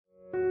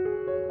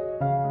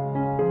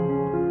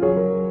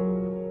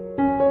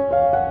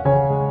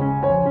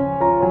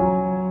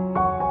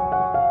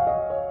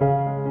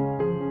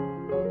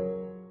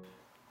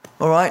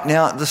Right,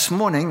 now this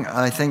morning,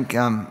 I think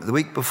the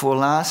week before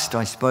last,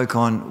 I spoke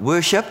on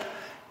worship,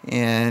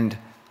 and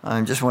I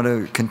just want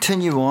to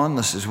continue on.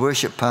 This is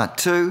worship part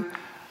 2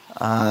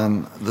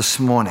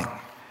 this morning.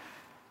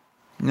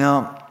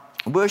 Now,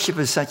 worship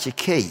is such a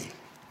key,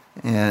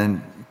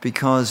 and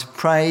because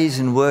praise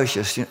and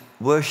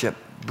worship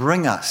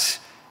bring us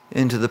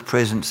into the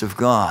presence of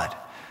God.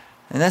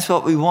 And that's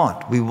what we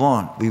want. We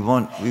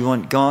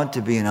want God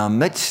to be in our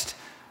midst.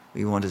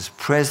 We want His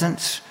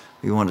presence.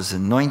 We want His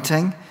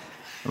anointing.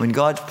 When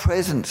God's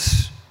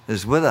presence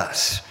is with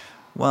us,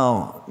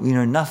 well,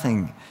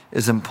 nothing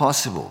is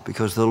impossible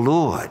because the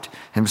Lord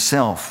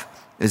Himself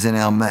is in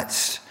our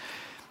midst.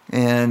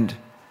 And,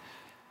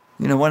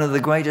 one of the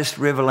greatest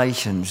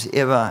revelations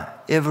ever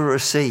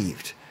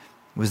received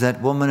was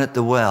that woman at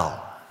the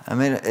well. I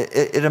mean,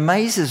 it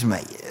amazes me.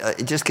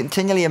 It just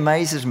continually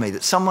amazes me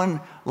that someone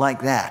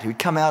like that, who'd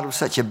come out of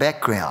such a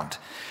background,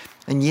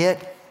 and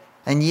yet,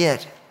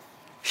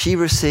 she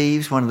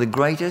receives one of the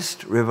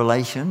greatest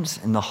revelations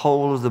in the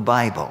whole of the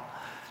Bible.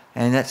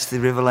 And that's the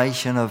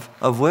revelation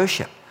of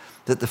worship,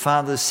 that the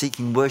Father is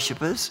seeking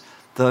worshippers,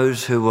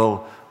 those who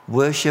will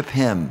worship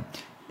Him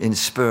in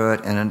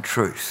spirit and in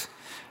truth.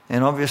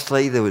 And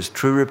obviously there was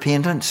true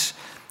repentance,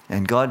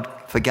 and God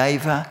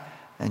forgave her,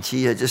 and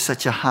she had just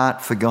such a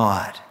heart for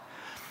God.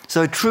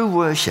 So true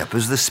worship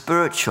is the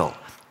spiritual,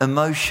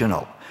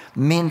 emotional,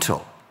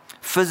 mental,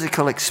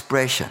 physical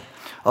expression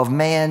of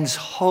man's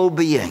whole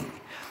being,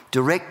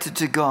 directed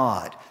to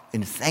God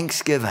in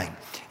thanksgiving,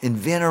 in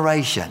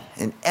veneration,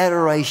 in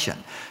adoration,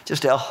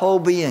 just our whole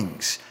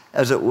beings,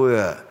 as it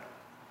were,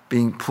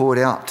 being poured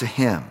out to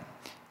Him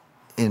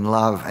in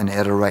love and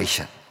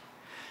adoration.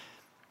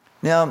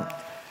 Now,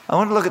 I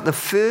want to look at the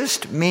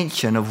first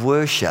mention of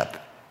worship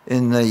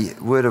in the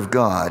Word of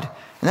God,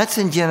 and that's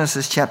in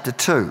Genesis chapter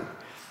 2.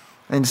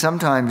 And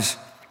sometimes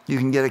you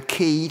can get a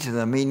key to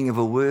the meaning of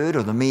a word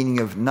or the meaning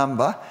of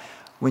number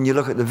when you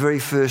look at the very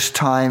first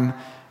time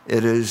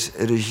it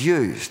is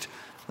used.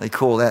 They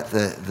call that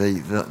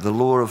the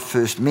law of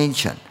first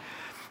mention.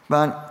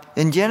 But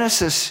in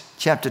Genesis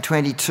chapter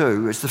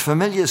 22, it's the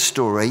familiar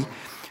story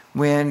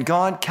when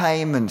God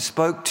came and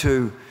spoke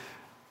to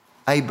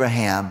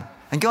Abraham.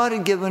 And God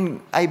had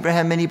given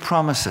Abraham many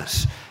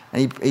promises.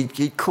 And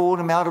he called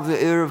him out of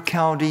the Ur of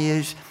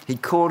Chaldees. He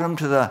called him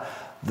to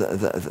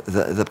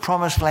the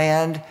promised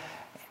land.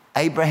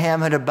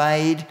 Abraham had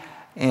obeyed,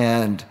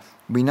 and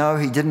we know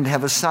he didn't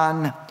have a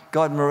son.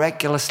 God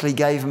miraculously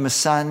gave him a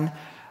son,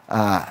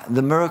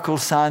 the miracle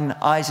son,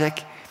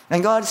 Isaac.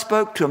 And God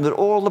spoke to him that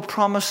all the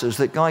promises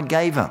that God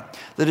gave him,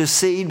 that his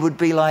seed would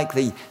be like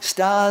the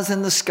stars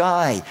in the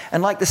sky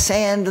and like the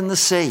sand in the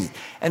sea.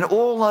 And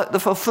all the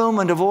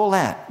fulfillment of all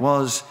that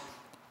was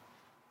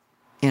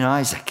in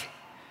Isaac.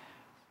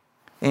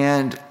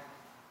 And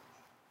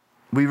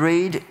we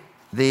read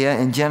there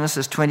in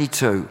Genesis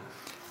 22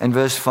 and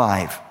verse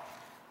 5.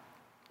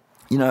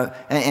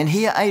 And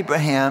here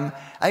Abraham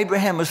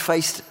was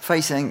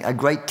facing a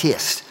great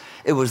test.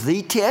 It was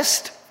the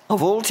test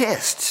of all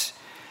tests.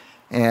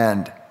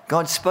 And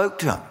God spoke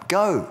to him,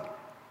 "Go,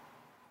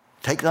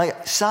 take thy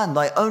son,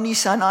 thy only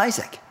son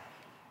Isaac,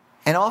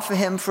 and offer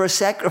him for a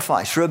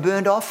sacrifice, for a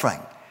burnt offering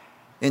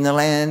in the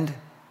land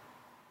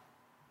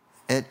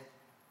at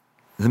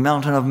the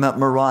mountain of Mount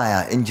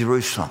Moriah in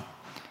Jerusalem."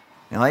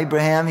 Now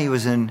Abraham, he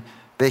was in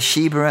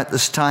Beersheba at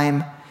this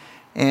time,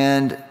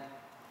 and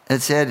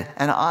it said,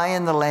 "And I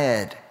and the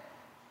lad,"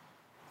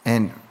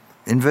 and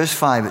in verse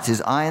 5 it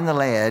says, "I and the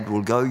lad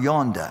will go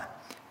yonder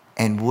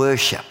and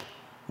worship."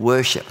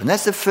 And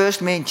that's the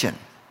first mention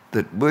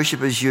that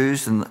worship is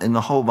used in the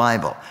whole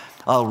Bible.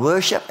 "I'll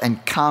worship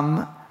and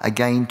come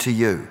again to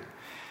you."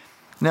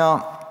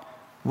 Now,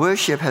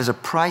 worship has a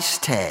price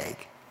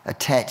tag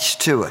attached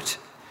to it,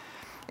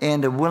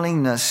 and a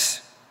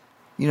willingness.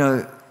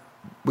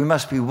 We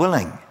must be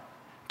willing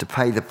to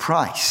pay the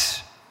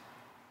price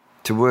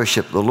to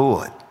worship the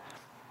Lord.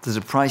 There's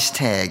a price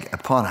tag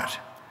upon it.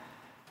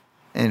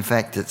 In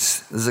fact,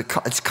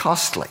 it's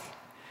costly.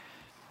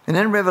 And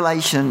in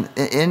Revelation,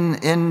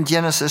 in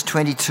Genesis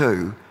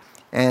 22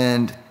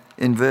 and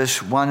in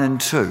verse 1 and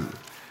 2,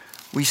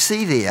 we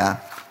see there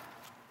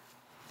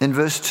in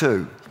verse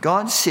 2,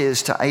 God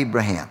says to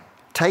Abraham,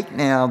 "Take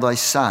now thy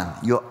son,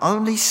 your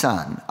only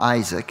son,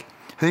 Isaac,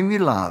 whom you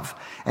love,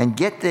 and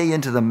get thee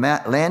into the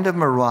land of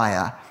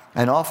Moriah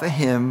and offer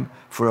him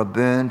for a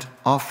burnt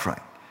offering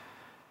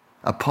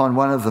upon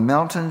one of the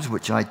mountains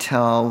which I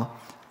tell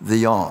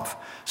thee of."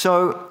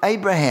 So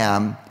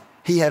Abraham,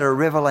 he had a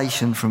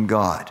revelation from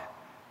God.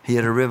 He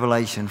had a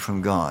revelation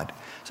from God.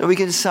 So we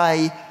can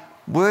say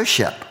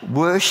worship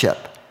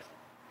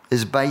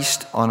is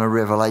based on a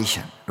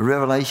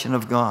revelation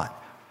of God.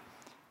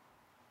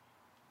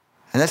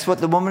 And that's what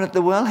the woman at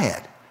the well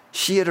had.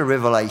 She had a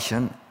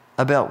revelation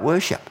about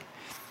worship.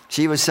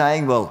 She was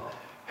saying, well,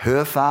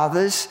 her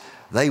fathers,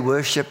 they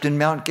worshipped in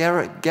Mount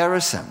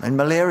Gerizim in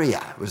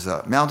Malaria. It was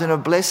the mountain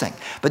of blessing.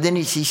 But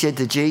then she said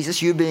to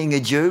Jesus, "You being a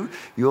Jew,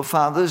 your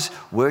fathers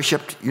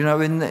worshipped,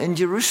 in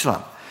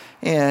Jerusalem."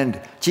 And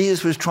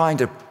Jesus was trying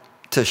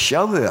to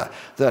show her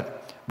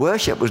that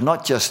worship was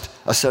not just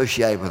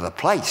associated with a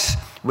place,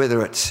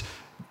 whether it's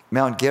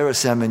Mount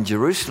Gerizim in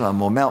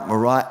Jerusalem or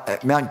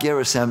Mount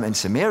Gerizim in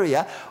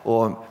Samaria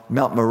or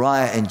Mount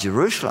Moriah in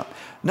Jerusalem.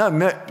 No,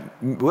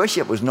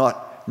 worship was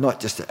not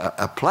just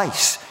a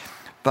place,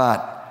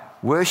 but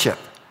worship.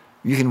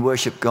 You can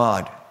worship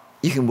God.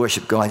 You can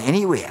worship God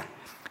anywhere.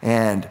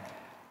 And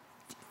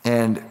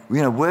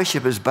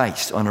worship is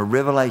based on a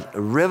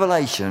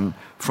revelation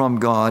from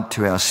God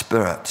to our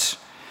spirits.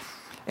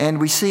 And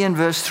we see in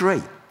verse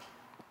 3,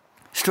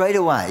 straight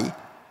away,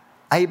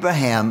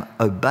 Abraham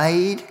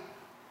obeyed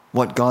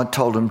what God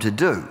told him to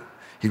do.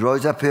 He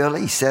rose up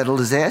early, he saddled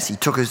his ass, he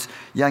took his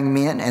young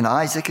men and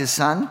Isaac his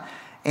son,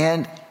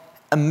 and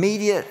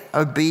immediate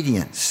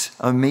obedience.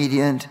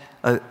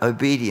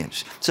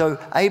 So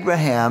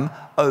Abraham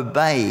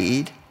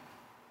obeyed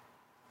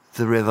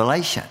the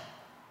revelation.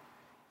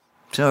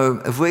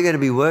 So if we're going to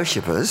be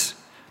worshippers,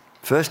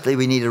 firstly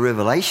we need a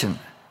revelation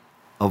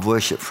of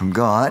worship from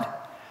God.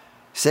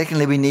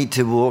 Secondly, we need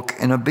to walk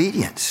in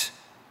obedience.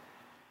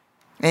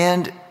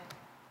 And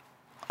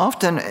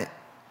often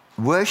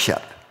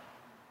worship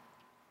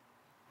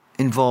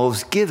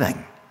involves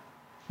giving.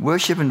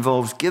 Worship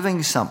involves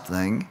giving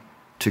something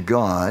to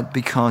God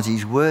because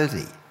he's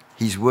worthy.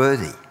 He's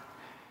worthy.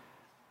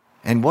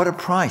 And what a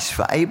price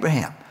for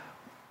Abraham.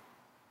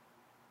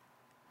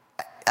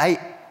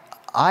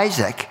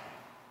 Isaac,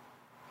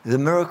 the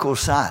miracle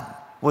son,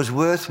 was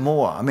worth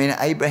more. I mean,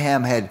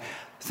 Abraham had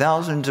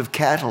thousands of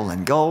cattle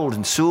and gold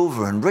and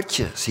silver and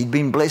riches. He'd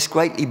been blessed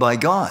greatly by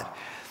God.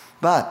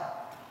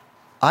 But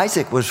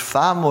Isaac was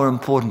far more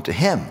important to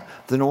him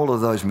than all of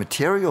those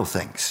material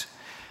things.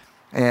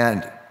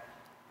 And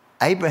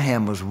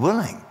Abraham was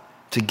willing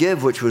to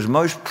give which was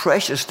most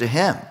precious to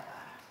him,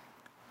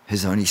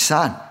 his only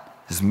son,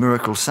 his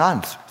miracle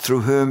son,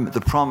 through whom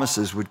the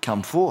promises would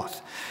come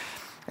forth.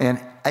 And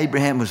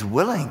Abraham was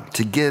willing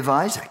to give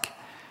Isaac.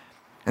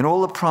 And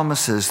all the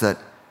promises that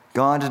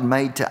God had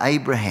made to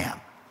Abraham,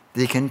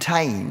 they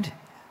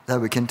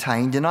were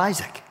contained in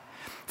Isaac.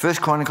 1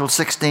 Chronicles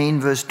 16,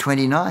 verse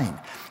 29.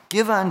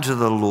 Give unto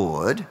the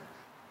Lord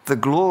the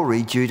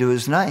glory due to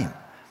his name.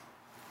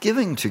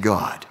 Giving to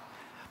God.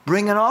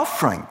 Bring an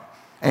offering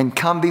and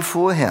come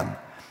before him.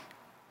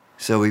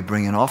 So we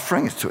bring an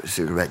offering, it's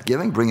about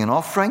giving, bring an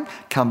offering,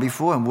 come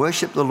before and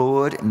worship the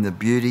Lord in the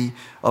beauty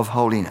of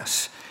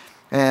holiness.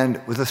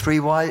 And with the three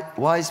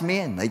wise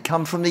men, they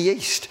come from the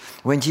east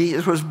when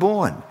Jesus was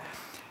born.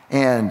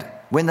 And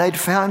when they'd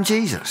found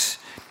Jesus,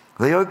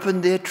 they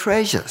opened their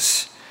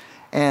treasures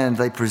and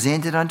they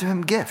presented unto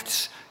him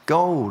gifts,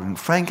 gold and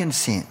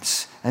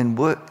frankincense and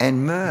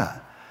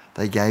myrrh.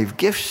 They gave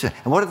gifts. And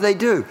what did they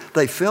do?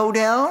 They fell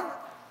down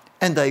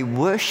and they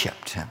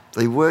worshipped him.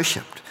 They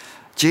worshipped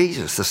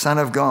Jesus, the Son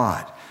of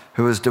God,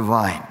 who is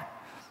divine.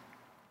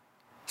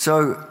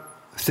 So,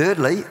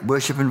 thirdly,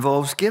 worship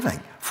involves giving.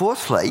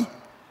 Fourthly,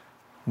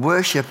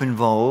 worship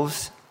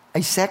involves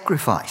a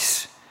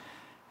sacrifice.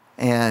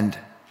 And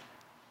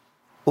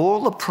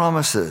all the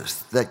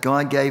promises that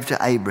God gave to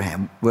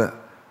Abraham were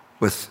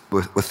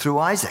through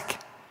Isaac.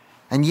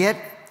 And yet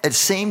it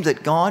seemed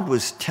that God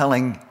was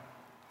telling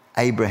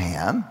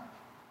Abraham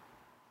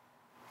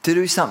to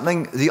do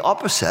something the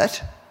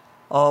opposite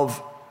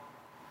of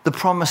the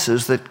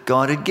promises that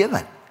God had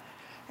given.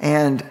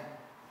 And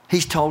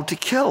he's told to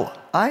kill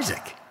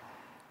Isaac.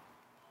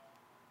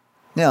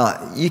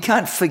 Now, you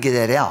can't figure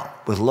that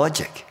out with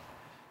logic.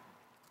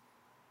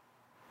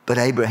 But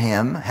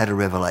Abraham had a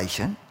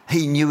revelation.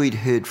 He knew he'd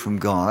heard from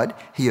God.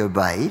 He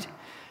obeyed.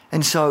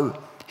 And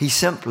so he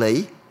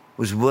simply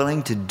was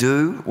willing to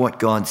do what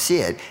God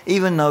said,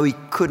 even though he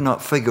could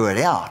not figure it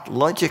out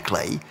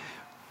logically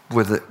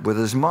with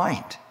his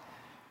mind.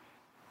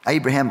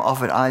 Abraham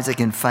offered Isaac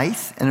in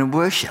faith and in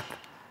worship.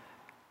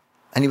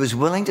 And he was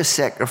willing to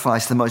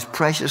sacrifice the most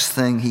precious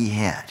thing he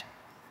had.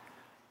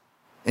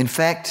 In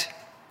fact,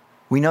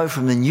 we know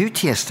from the New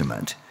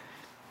Testament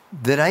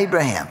that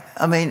Abraham,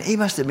 he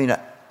must have been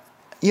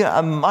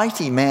a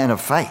mighty man of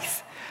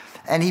faith.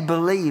 And he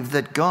believed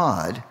that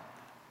God,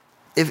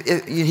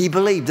 he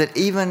believed that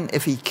even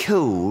if he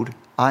killed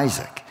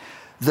Isaac,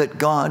 that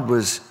God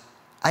was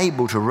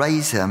able to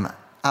raise him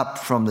up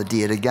from the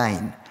dead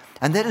again.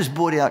 And that is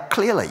brought out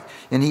clearly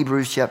in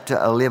Hebrews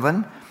chapter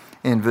 11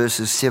 and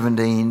verses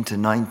 17 to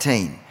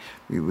 19.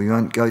 We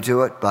won't go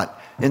to it, but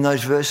in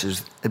those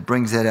verses it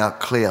brings that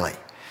out clearly.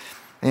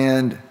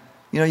 And,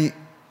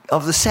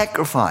 of the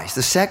sacrifice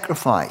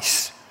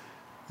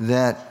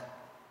that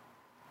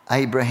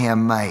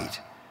Abraham made.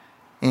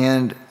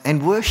 And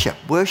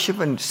worship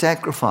and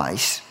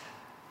sacrifice,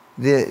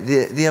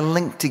 they're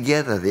linked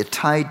together, they're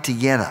tied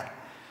together.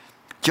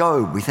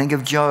 Job, we think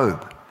of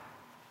Job.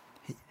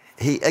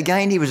 He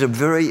was a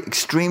very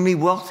extremely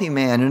wealthy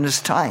man in his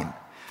time.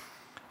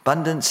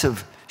 Abundance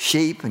of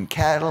sheep and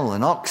cattle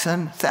and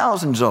oxen,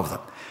 thousands of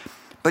them.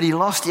 But he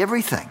lost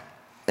everything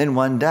in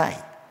one day.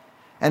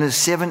 And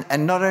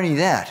not only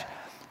that,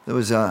 there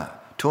was a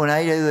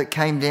tornado that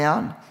came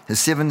down. His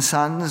 7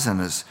 sons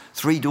and his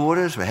 3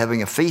 daughters were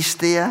having a feast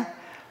there,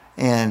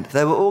 and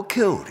they were all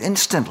killed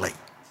instantly.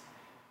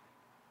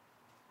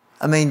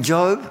 I mean,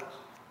 Job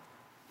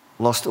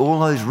lost all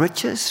those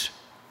riches.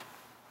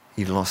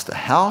 He lost the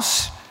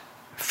house.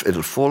 It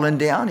had fallen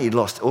down. He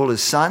lost all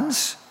his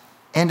sons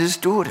and his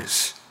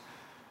daughters.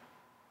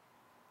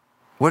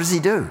 What does he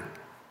do?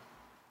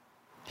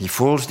 He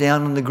falls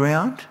down on the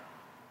ground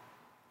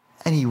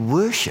and he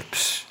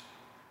worships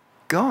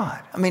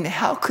God. I mean,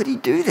 how could he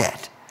do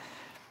that?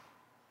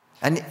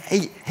 And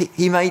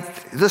he made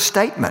this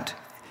statement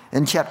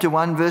in chapter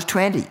 1, verse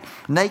 20.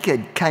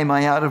 Naked came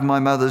I out of my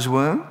mother's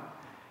womb,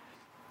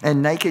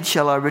 and naked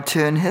shall I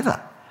return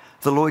hither.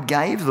 The Lord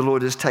gave, the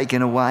Lord has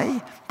taken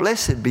away.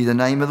 Blessed be the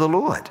name of the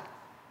Lord.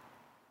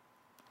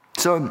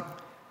 So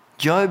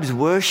Job's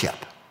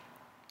worship,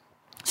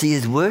 see,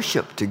 his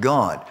worship to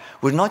God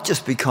was not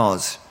just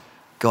because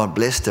God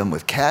blessed him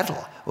with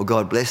cattle or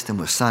God blessed him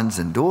with sons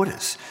and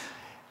daughters.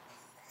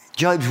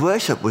 Job's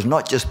worship was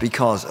not just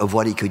because of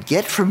what he could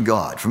get from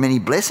God, from any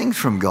blessings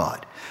from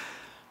God,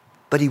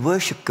 but he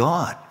worshipped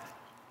God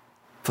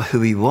for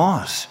who he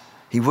was.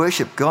 He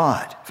worshipped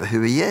God for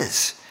who he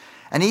is.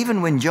 And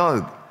even when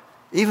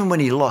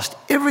he lost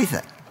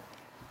everything,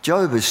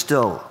 Job is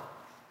still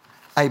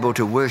able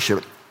to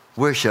worship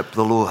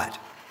the Lord.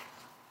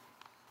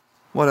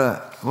 What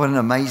an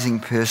amazing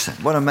person.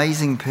 What an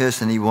amazing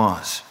person he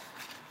was.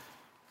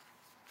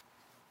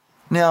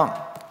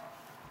 Now,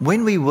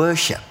 when we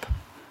worship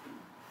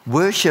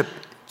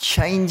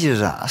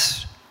changes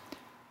us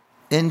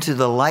into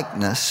the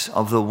likeness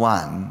of the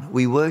one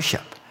we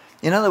worship.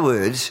 In other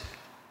words,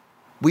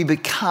 we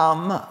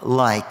become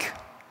like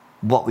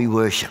what we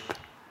worship.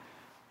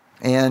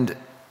 And,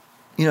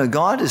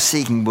 God is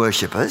seeking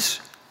worshippers.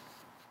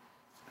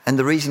 And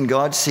the reason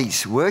God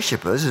seeks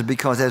worshippers is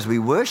because as we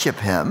worship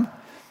him,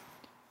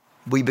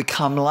 we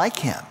become like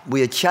him.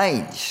 We are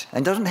changed.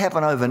 And it doesn't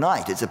happen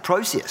overnight. It's a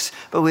process.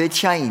 But we're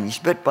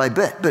changed bit by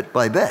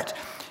bit,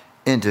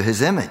 into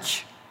his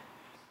image.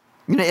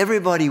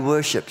 Everybody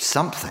worships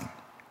something.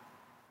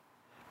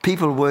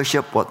 People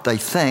worship what they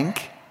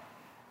think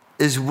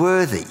is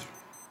worthy.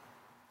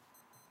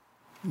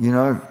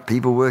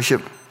 People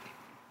worship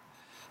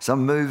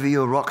some movie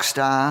or rock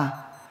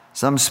star,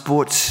 some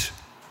sports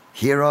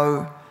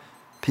hero.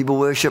 People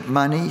worship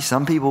money.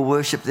 Some people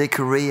worship their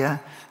career.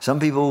 Some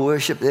people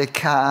worship their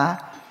car.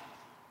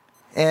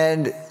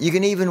 And you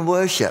can even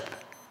worship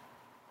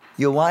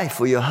your wife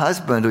or your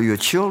husband or your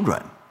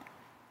children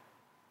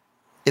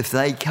if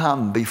they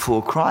come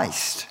before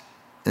Christ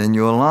in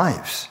your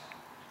lives.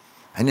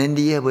 In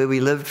India, where we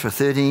lived for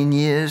 13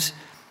 years,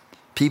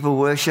 people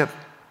worship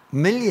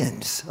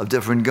millions of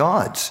different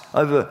gods.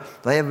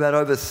 They have about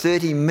over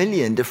 30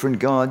 million different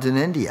gods in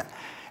India.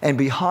 And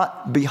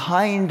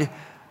behind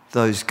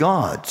those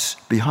gods,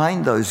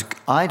 behind those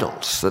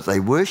idols that they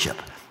worship,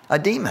 are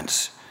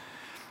demons.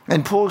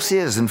 And Paul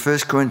says in 1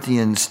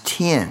 Corinthians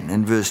 10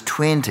 and verse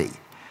 20,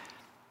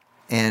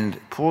 and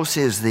Paul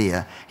says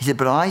there, he said,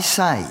 "But I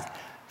say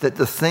that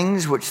the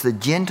things which the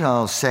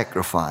Gentiles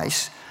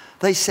sacrifice,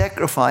 they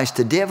sacrifice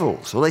to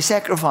devils, or they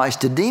sacrifice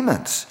to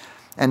demons,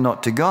 and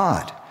not to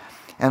God.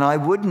 And I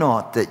would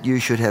not that you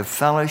should have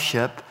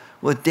fellowship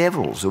with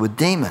devils or with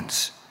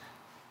demons."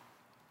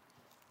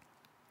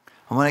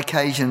 On one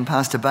occasion,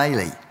 Pastor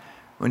Bailey,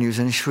 when he was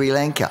in Sri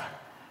Lanka,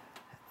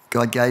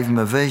 God gave him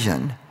a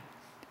vision.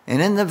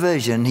 And in the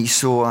vision, he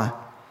saw,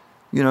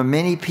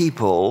 many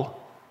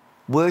people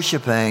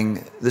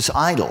worshipping this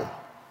idol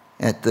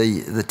at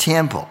the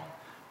temple.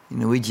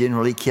 We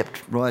generally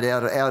kept right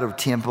out of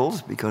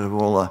temples because of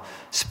all the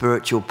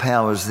spiritual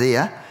powers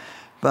there.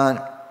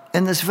 But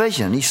in this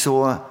vision, he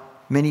saw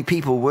many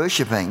people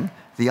worshipping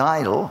the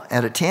idol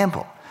at a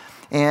temple.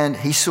 And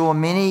he saw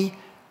many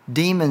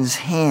demons'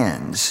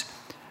 hands,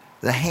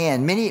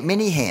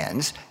 many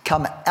hands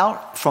come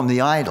out from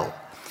the idol.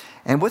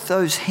 And with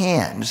those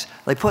hands,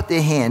 they put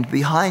their hand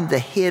behind the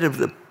head of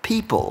the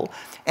people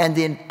and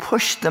then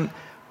push them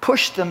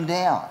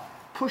down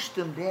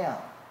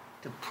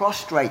to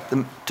prostrate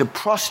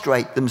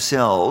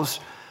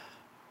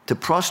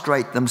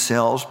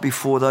themselves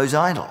before those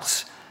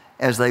idols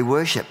as they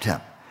worshipped him,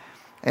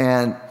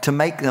 and to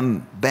make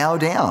them bow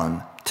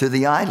down to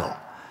the idol.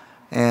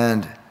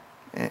 And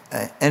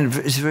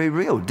it's very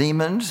real.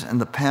 Demons and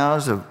the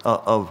powers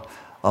of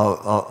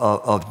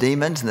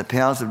demons and the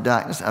powers of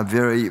darkness are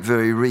very,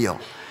 very real.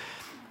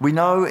 We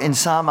know in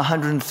Psalm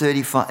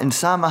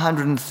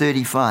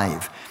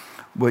 135,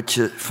 which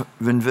is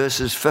in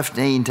verses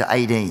 15 to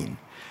 18,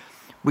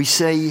 we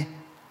see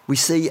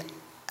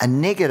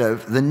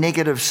the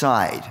negative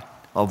side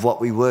of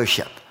what we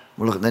worship.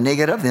 We'll look at the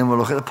negative, then we'll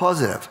look at the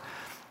positive.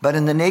 But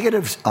in the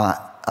negative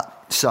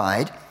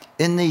side,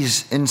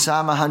 in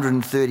Psalm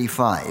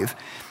 135,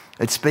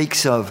 it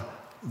speaks of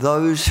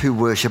those who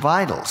worship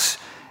idols.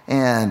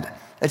 And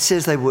it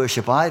says they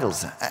worship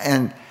idols.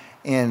 And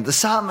the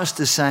psalmist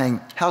is saying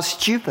how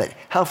stupid,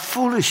 how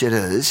foolish it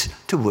is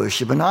to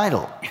worship an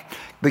idol.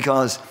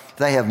 Because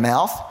they have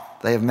mouths,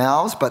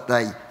 but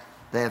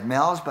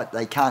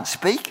they can't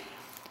speak.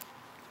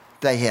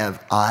 They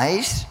have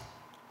eyes,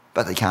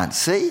 but they can't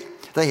see.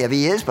 They have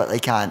ears, but they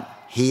can't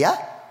hear.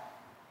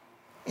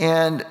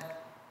 And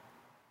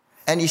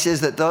And he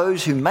says that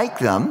those who make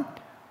them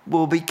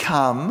will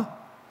become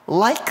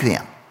like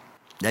them.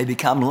 They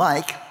become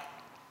like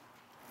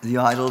the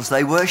idols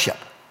they worship.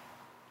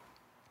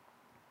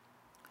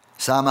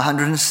 Psalm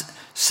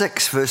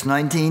 106, verse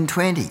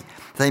 19-20.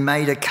 They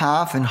made a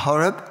calf in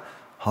Horeb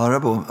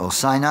or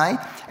Sinai,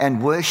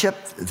 and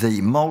worshipped the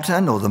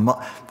molten or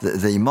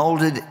the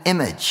moulded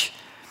image.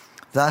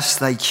 Thus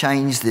they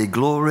changed their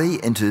glory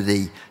into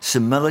the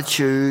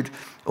similitude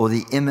or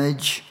the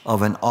image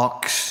of an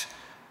ox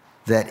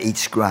that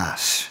eats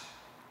grass.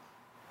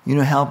 You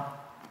know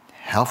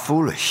how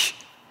foolish,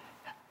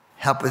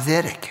 how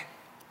pathetic.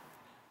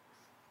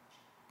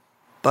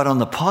 But on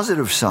the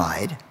positive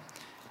side,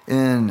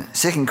 in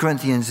 2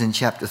 Corinthians in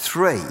chapter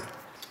 3,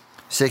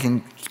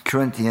 2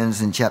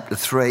 Corinthians in chapter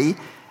 3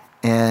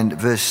 and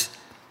verse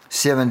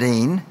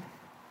 17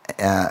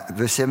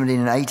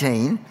 and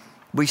 18,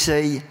 we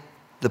see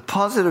the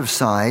positive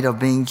side of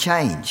being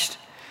changed.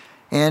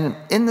 And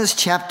in this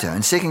chapter,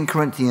 in 2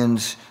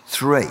 Corinthians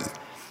 3,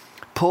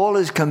 Paul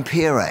is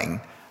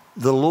comparing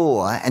the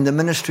law and the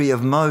ministry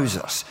of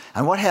Moses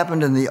and what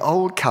happened in the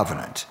Old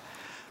Covenant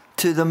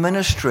to the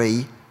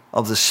ministry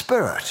of the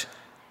Spirit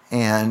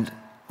and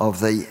of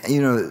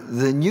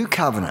the New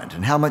Covenant,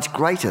 and how much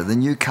greater the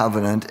New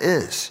Covenant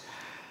is.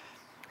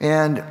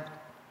 And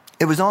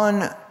it was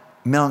on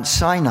Mount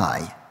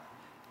Sinai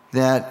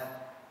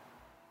that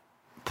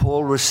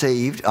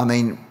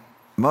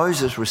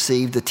Moses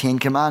received the 10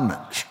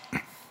 Commandments.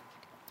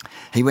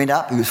 He went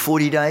up, he was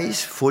 40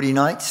 days, 40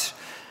 nights.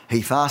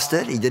 He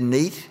fasted, he didn't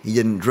eat, he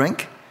didn't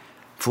drink.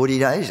 40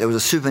 days, it was a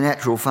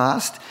supernatural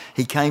fast.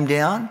 He came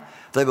down,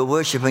 they were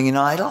worshipping an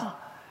idol,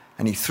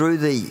 and he threw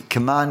the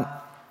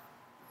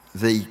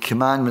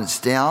commandments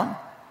down.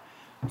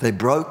 They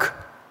broke.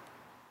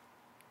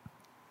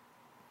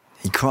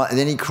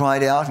 Then he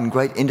cried out in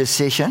great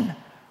intercession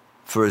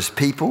for his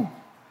people.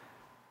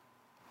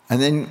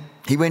 And then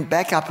he went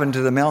back up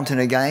into the mountain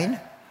again.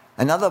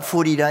 Another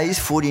 40 days,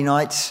 40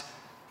 nights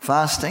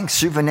fasting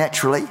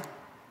supernaturally.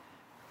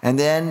 And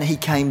then he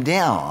came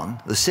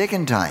down the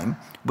second time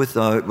with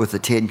the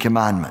 10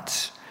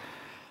 Commandments.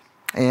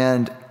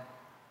 And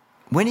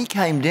when he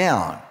came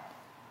down,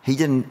 he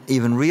didn't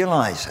even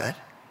realize it,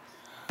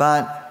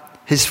 but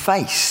his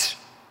face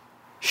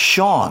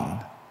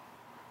shone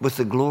with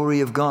the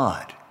glory of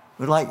God.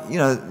 Like,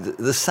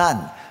 the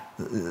sun.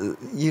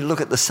 You look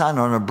at the sun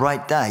on a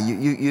bright day,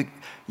 you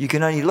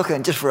can only look at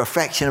it just for a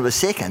fraction of a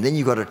second, then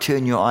you've got to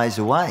turn your eyes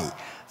away.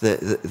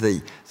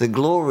 The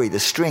glory, the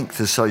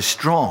strength is so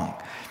strong.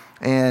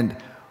 And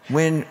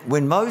when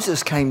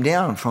Moses came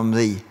down from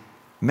the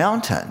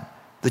mountain,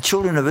 the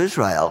children of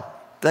Israel,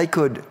 they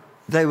were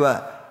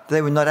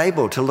not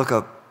able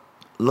to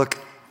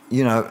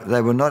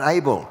they were not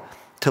able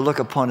to look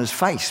upon his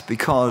face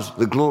because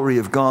the glory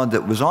of God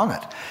that was on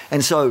it.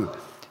 And so,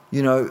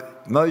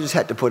 Moses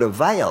had to put a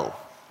veil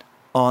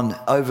on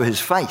over his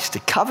face to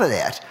cover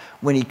that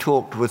when he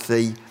talked with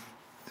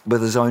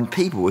his own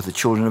people, with the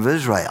children of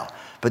Israel.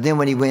 But then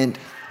when he went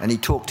and he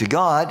talked to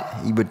God,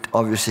 he would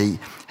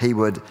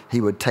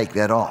take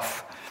that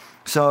off.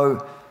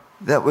 So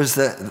that was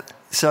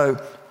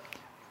so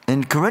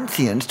in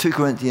Corinthians, 2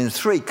 Corinthians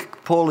 3,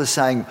 Paul is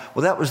saying,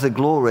 well, that was the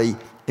glory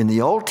in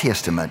the Old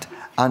Testament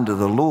under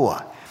the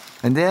law.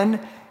 And then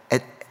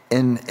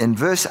in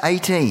verse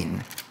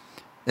 18,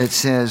 it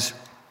says,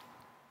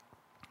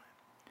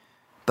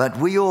 but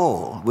we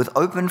all, with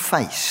open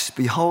face,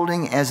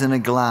 beholding as in a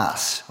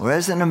glass or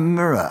as in a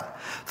mirror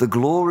the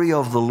glory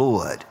of the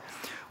Lord,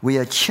 we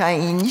are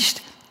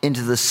changed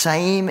into the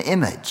same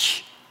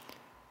image.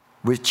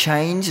 We're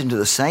changed into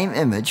the same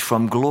image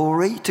from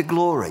glory to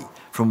glory,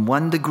 from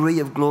one degree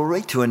of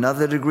glory to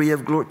another degree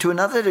of glory to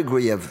another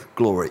degree of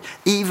glory,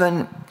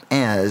 even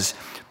as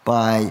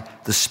by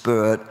the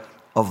Spirit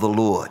of the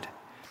Lord.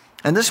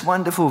 And this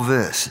wonderful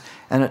verse,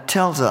 and it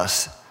tells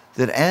us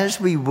that as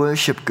we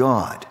worship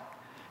God,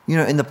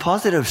 in the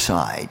positive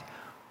side,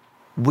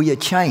 we are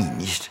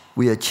changed.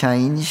 We are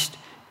changed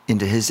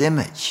into his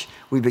image.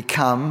 We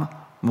become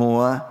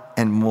more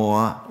and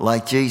more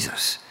like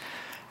Jesus.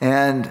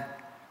 And,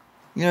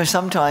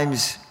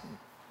 sometimes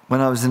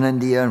when I was in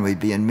India, and we'd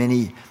be in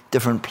many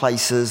different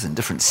places and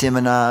different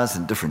seminars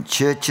and different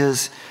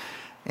churches,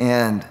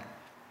 and,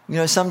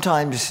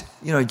 sometimes,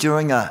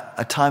 during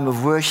a time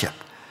of worship,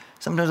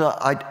 sometimes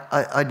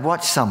I'd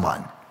watch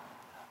someone.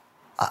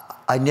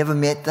 I'd never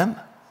met them.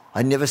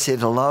 I never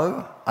said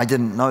hello. I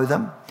didn't know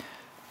them.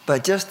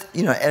 But just,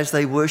 as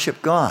they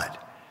worship God,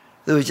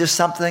 there was just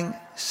something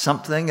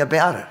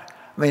about it.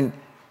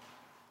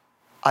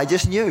 I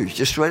just knew,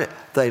 just read it.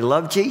 They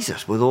love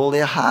Jesus with all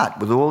their heart,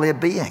 with all their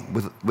being,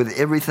 with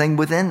everything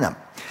within them.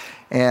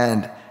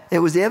 And it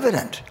was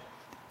evident,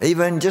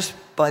 even just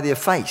by their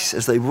face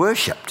as they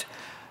worshipped,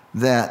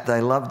 that they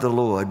loved the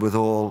Lord with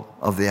all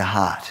of their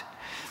heart.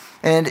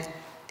 And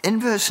in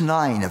verse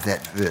 9 of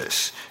that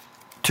verse,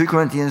 2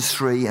 Corinthians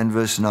 3 and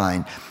verse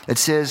 9, it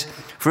says,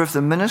 for if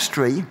the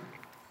ministry,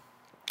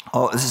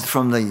 this is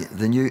from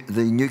the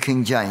New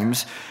King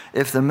James,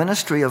 if the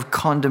ministry of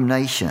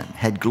condemnation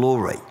had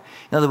glory,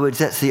 in other words,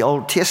 that's the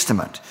Old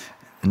Testament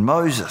and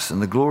Moses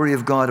and the glory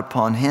of God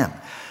upon him.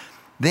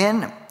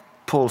 Then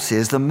Paul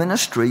says the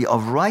ministry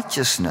of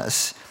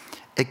righteousness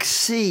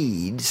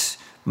exceeds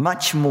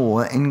much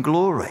more in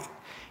glory.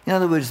 In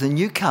other words, the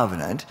new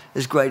covenant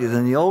is greater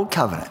than the old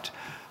covenant.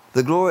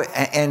 The glory,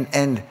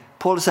 and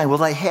Paul is saying, well,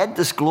 they had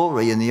this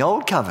glory in the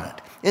old covenant.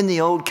 In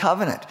the old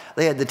covenant,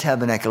 they had the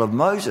tabernacle of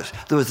Moses.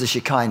 There was the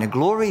Shekinah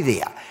glory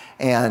there.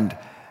 And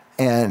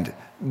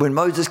when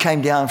Moses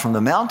came down from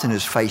the mountain,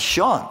 his face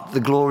shone. The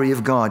glory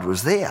of God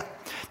was there.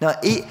 Now,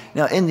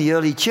 in the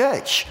early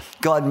church,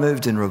 God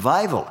moved in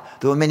revival.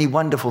 There were many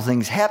wonderful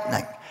things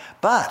happening.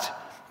 But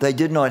they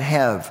did not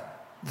have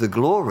the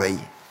glory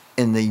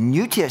in the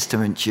New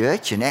Testament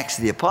church, in Acts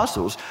of the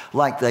Apostles,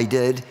 like they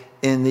did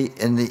in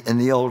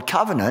the Old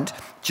Covenant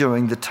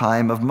during the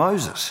time of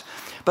Moses.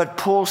 But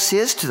Paul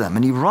says to them,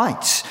 and he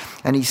writes,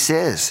 and he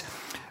says,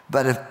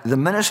 but if the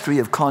ministry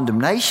of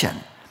condemnation,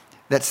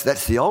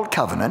 that's the Old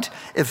Covenant,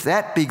 if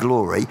that be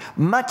glory,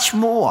 much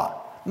more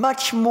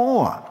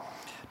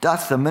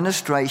doth the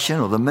ministration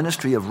or the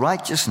ministry of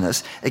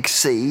righteousness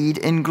exceed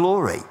in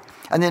glory.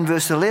 And then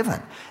verse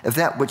 11, if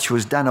that which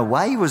was done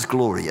away was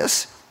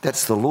glorious,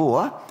 that's the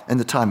law in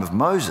the time of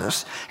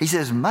Moses, he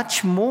says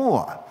much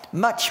more,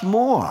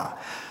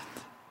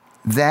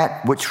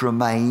 that which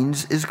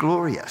remains is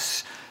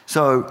glorious.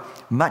 So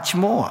much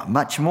more.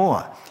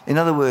 In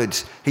other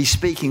words, he's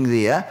speaking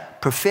there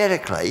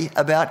prophetically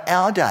about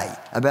our day,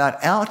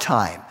 about our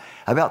time,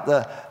 about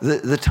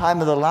the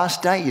time of the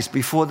last days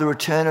before the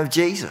return of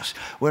Jesus,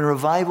 when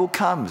revival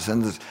comes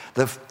and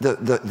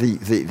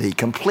the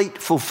complete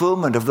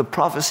fulfillment of the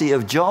prophecy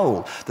of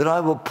Joel, that I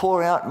will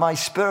pour out my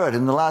spirit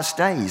in the last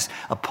days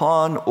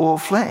upon all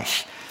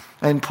flesh.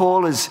 And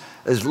Paul is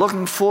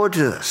looking forward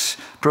to this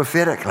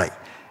prophetically.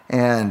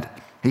 And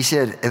he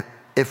said,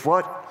 if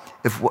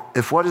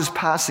what is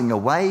passing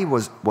away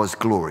was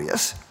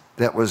glorious,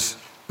 that was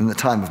in the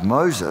time of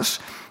Moses,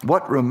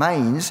 what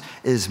remains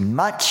is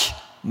much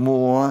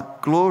more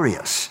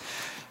glorious.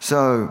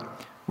 So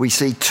we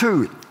see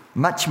two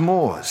much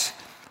mores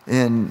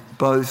in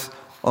both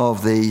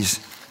of these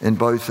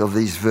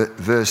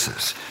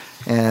verses,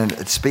 and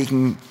it's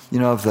speaking,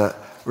 of the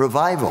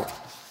revival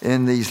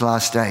in these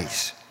last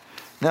days.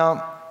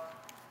 Now,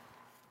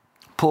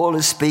 Paul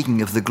is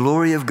speaking of the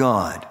glory of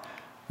God,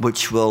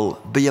 which will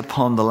be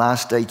upon the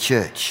last day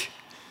church.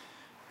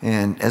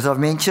 And as I've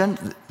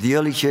mentioned, the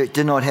early church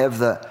did not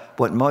have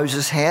what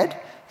Moses had,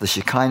 the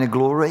Shekinah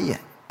glory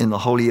in the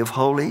Holy of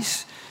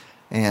Holies,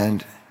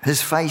 and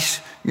his face,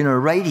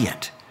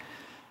 radiant.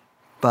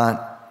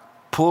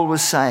 But Paul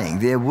was saying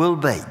there will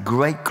be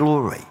great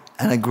glory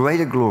and a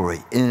greater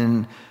glory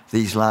in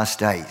these last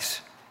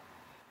days.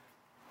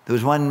 There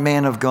was one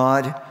man of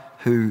God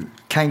who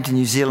came to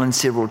New Zealand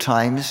several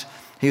times.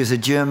 He was a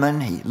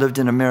German. He lived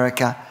in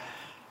America.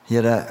 He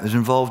was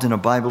involved in a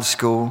Bible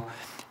school,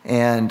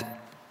 and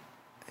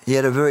he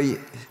had a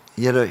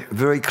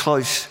very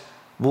close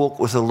walk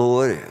with the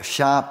Lord, a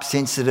sharp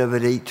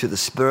sensitivity to the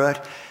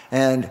Spirit.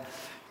 And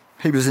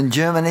he was in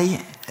Germany.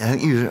 I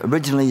think he was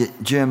originally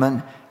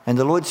German, and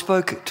the Lord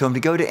spoke to him to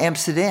go to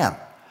Amsterdam.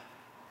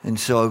 And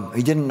so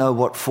he didn't know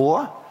what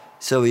for,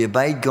 so he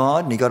obeyed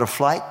God, and he got a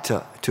flight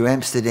to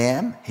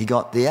Amsterdam. He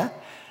got there.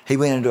 He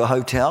went into a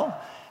hotel,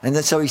 and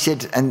so he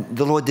said, and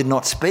the Lord did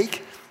not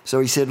speak. So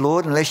he said,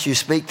 Lord, unless you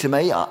speak to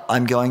me,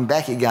 I'm going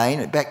back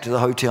to the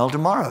hotel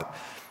tomorrow.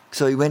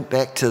 So he went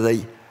back to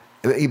the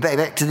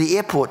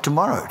airport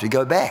tomorrow to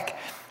go back.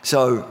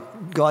 So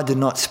God did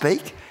not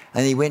speak,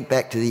 and he went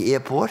back to the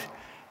airport.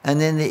 And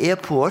then the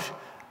airport,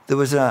 there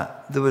was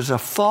a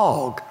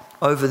fog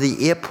over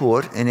the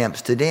airport in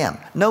Amsterdam.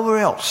 Nowhere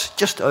else,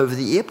 just over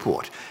the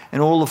airport.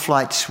 And all the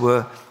flights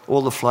were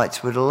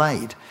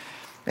delayed.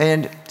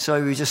 And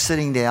so he was just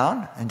sitting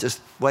down and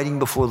just waiting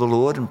before the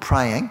Lord and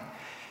praying.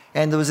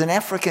 And there was an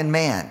African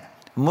man,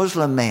 a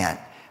Muslim man,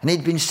 and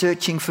he'd been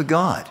searching for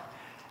God.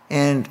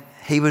 And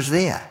he was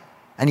there.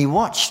 And he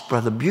watched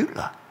Brother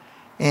Butler.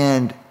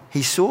 And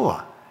he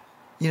saw,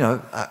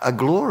 a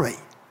glory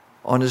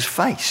on his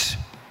face.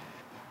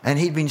 And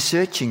he'd been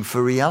searching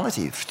for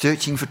reality,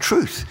 searching for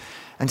truth.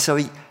 And so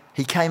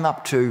he came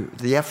up to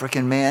the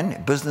African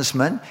man,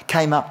 businessman,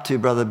 came up to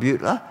Brother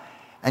Butler,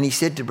 and he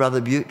said to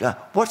Brother Butler,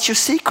 what's your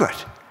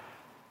secret?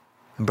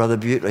 And Brother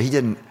Butler, he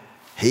didn't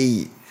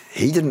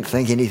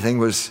think anything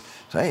was,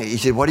 he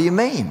said, what do you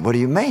mean? What do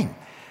you mean?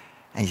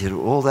 And he said,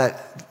 all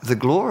that, the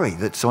glory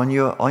that's on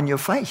your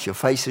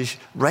face is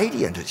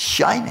radiant, it's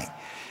shining.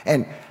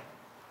 And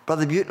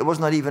Brother Butler was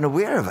not even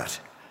aware of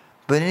it.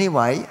 But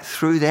anyway,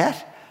 through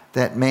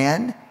that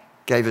man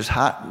gave his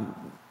heart.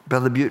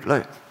 Brother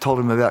Butler told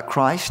him about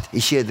Christ. He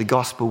shared the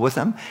gospel with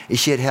him. He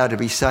shared how to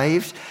be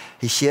saved.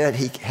 He shared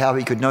how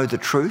he could know the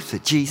truth,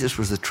 that Jesus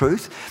was the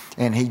truth.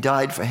 And he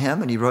died for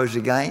him, and he rose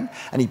again.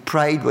 And he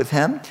prayed with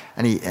him,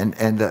 and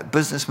the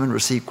businessman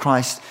received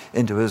Christ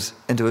into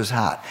his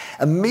heart.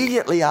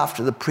 Immediately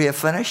after the prayer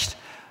finished,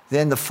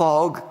 then the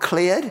fog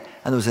cleared, and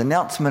there was an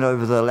announcement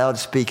over the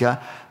loudspeaker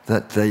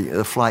that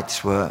the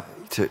flights were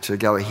to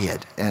go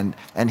ahead, and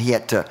he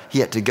had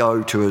to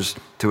go to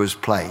his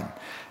plane.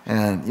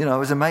 And, it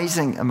was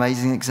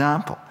amazing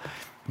example.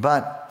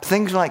 But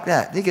things like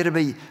that, they're going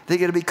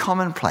to be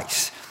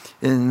commonplace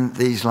in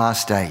these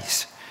last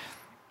days.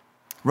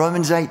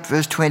 Romans 8,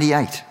 verse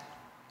 28,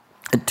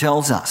 it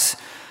tells us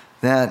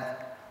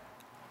that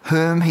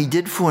whom he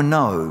did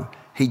foreknow,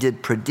 he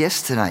did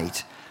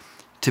predestinate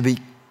to be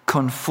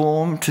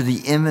conformed to the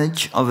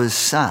image of his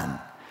Son,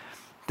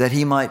 that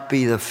he might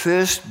be the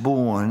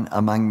firstborn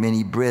among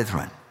many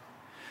brethren.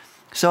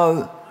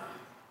 So,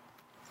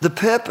 the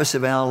purpose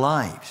of our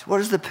lives, what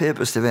is the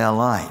purpose of our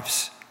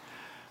lives?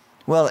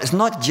 Well, it's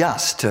not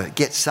just to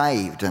get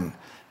saved and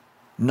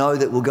know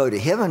that we'll go to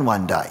heaven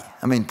one day.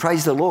 I mean,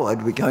 praise the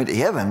Lord, we're going to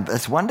heaven,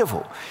 that's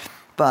wonderful.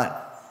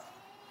 But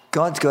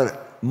God's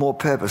got more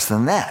purpose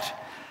than that.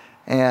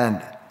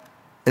 And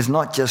it's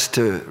not just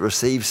to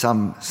receive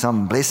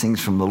some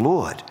blessings from the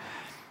Lord.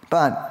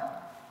 But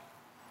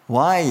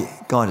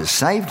why God has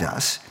saved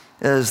us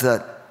is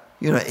that,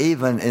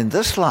 even in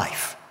this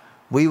life,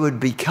 we would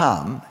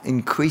become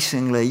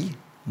increasingly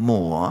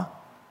more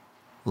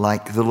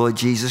like the Lord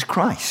Jesus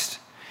Christ.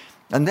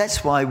 And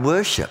that's why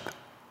worship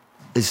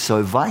is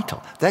so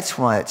vital. That's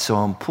why it's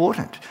so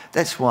important.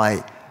 That's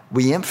why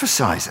we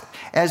emphasize it.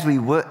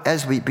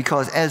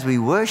 Because as we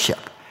worship,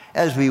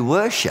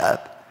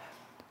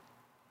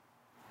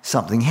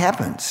 something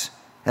happens.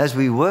 As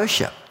we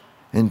worship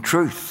in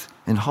truth,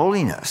 in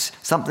holiness,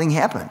 something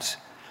happens.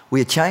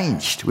 We're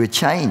changed,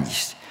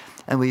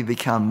 and we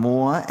become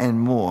more and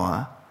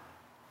more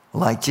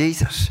like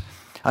Jesus.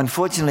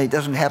 Unfortunately, it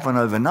doesn't happen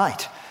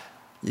overnight.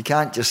 You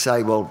can't just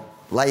say, well,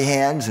 lay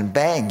hands and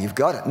bang, you've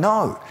got it.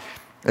 No,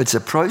 it's a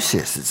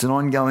process. It's an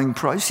ongoing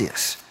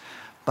process.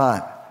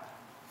 But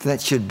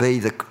that should be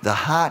the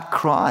heart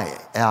cry,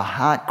 our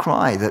heart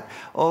cry that,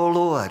 oh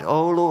Lord,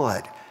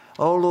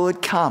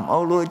 come.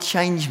 Oh Lord,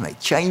 change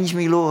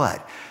me,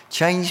 Lord.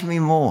 Change me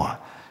more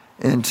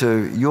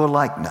into your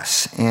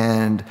likeness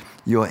and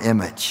your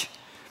image.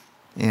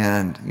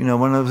 And,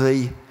 one of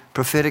the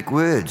prophetic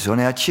words on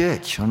our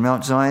church, on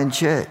Mount Zion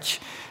Church,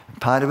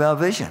 part of our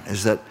vision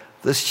is that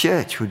this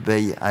church would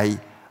be a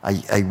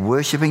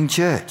worshipping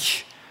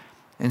church.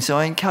 And so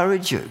I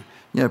encourage you,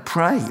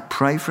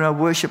 pray for our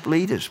worship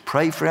leaders,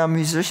 pray for our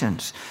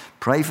musicians,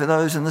 pray for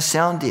those in the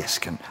sound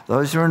desk and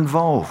those who are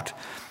involved,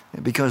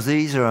 because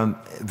these are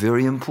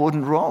very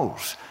important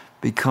roles,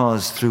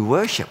 because through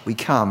worship we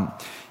come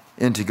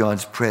into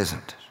God's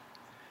presence.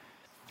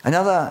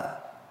 Another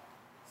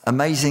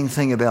amazing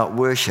thing about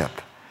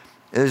worship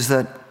is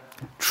that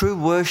true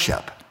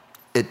worship,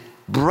 it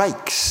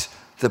breaks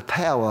the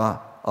power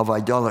of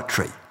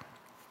idolatry.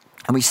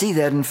 And we see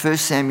that in 1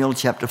 Samuel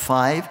chapter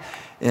 5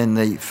 in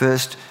the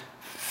first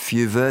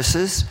few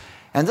verses.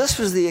 And this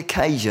was the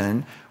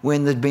occasion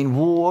when there'd been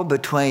war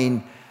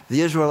between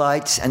the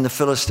Israelites and the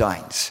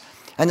Philistines.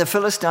 And the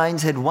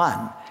Philistines had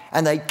won,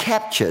 and they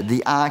captured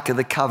the Ark of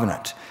the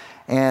Covenant.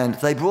 And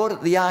they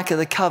brought the Ark of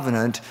the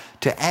Covenant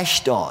to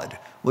Ashdod,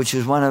 which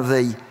is one of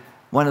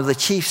the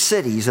chief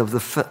cities of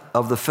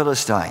the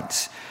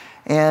Philistines.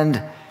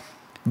 And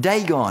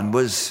Dagon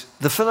was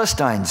the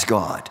Philistines'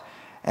 god,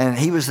 and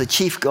he was the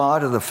chief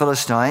god of the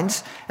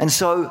Philistines. And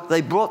so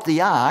they brought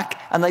the ark,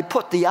 and they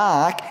put the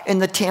ark in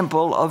the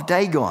temple of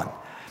Dagon.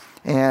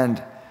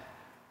 And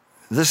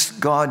this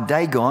god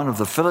Dagon of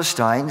the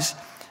Philistines,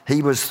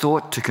 he was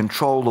thought to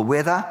control the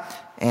weather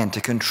and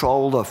to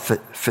control the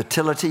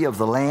fertility of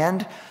the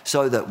land,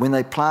 so that when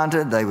they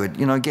planted, they would,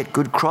 get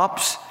good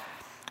crops.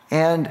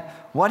 And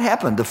what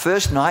happened? The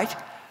first night,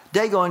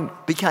 Dagon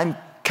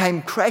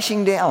came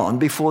crashing down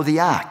before the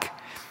ark.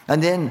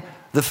 And then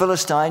the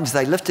Philistines,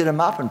 they lifted him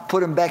up and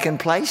put him back in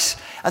place.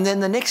 And then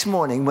the next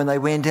morning when they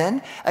went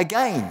in,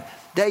 again,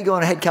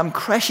 Dagon had come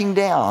crashing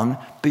down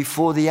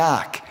before the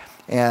ark.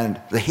 And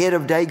the head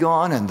of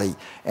Dagon and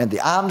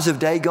the arms of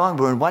Dagon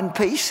were in one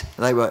piece.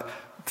 They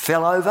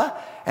fell over.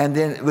 And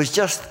then it was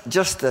just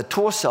the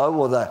torso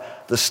or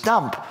the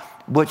stump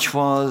which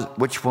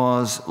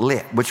was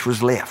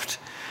left.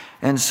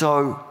 And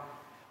so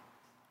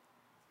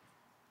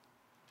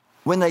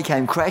when they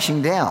came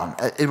crashing down,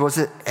 it was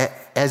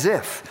as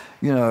if,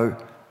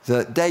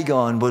 that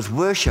Dagon was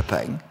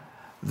worshipping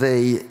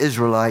the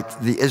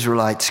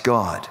Israelites'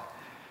 God.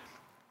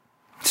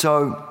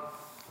 So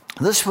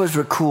this was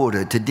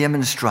recorded to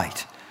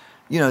demonstrate,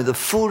 the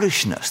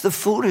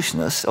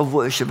foolishness of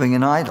worshipping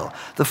an idol,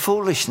 the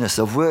foolishness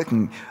of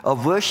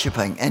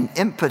worshipping an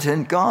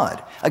impotent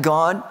God, a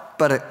God,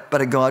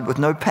 but a God with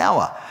no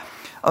power.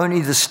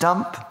 Only the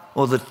stump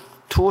or the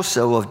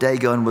torso of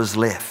Dagon was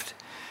left.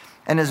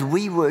 And as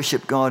we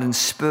worship God in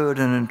spirit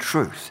and in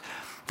truth,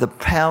 the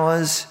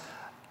powers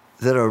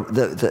that are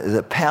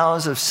the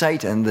powers of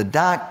Satan, the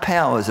dark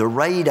powers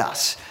arrayed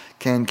us,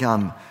 can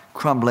come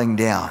crumbling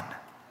down.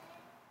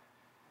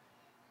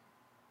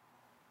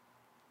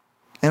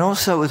 And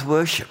also with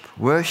worship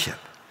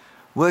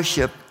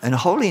and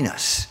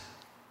holiness,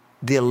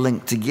 they're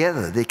linked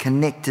together, they're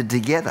connected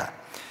together.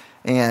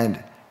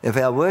 And if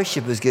our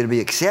worship is going to be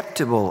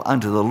acceptable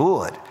unto the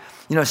Lord,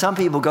 some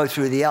people go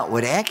through the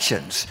outward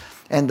actions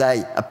and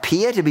they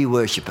appear to be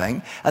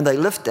worshipping, and they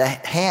lift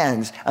their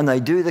hands and they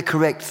do the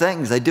correct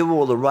things, they do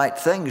all the right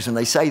things and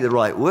they say the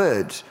right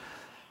words.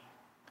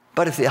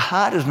 But if their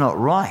heart is not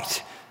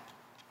right,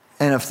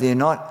 and if they're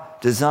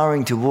not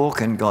desiring to walk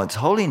in God's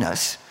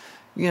holiness,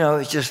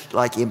 it's just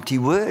like empty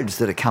words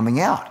that are coming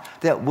out.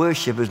 That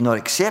worship is not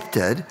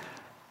accepted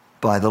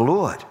by the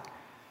Lord.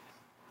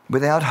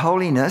 Without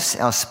holiness,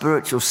 our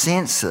spiritual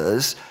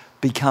senses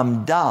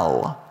become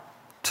dull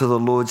to the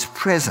Lord's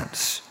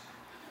presence.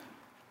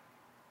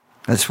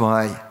 That's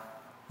why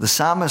the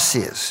psalmist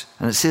says,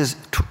 and it says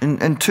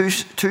in two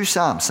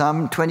Psalms,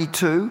 Psalm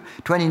 22,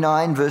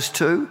 29, verse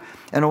 2,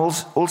 and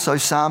also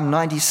Psalm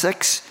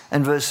 96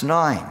 and verse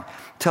 9,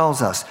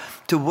 tells us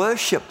to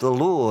worship the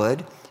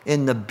Lord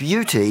in the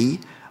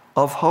beauty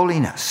of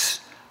holiness.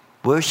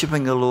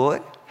 Worshipping the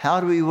Lord, how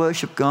do we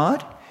worship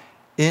God?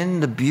 In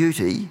the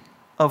beauty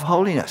of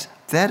holiness.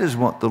 That is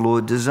what the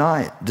Lord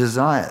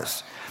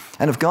desires.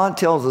 And if God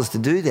tells us to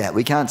do that,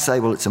 we can't say,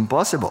 well, it's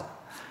impossible.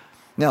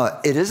 Now,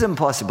 it is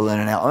impossible in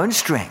our own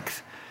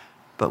strength,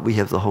 but we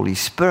have the Holy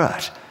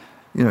Spirit,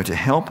 to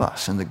help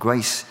us and the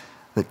grace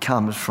that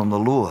comes from the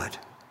Lord.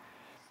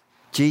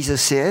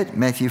 Jesus said,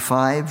 Matthew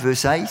 5,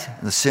 verse 8,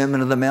 in the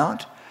Sermon on the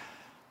Mount,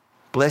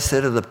 "Blessed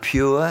are the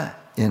pure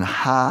in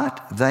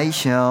heart, they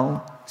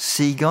shall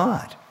see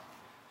God."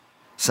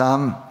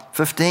 Psalm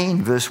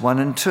 15, verse 1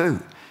 and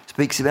 2,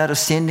 speaks about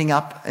ascending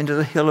up into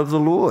the hill of the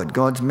Lord,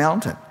 God's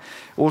mountain.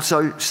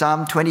 Also,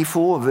 Psalm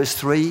 24, verse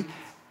 3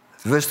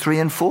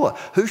 and 4.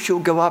 Who shall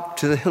go up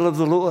to the hill of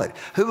the Lord?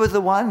 Who are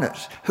the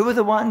ones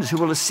who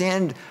will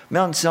ascend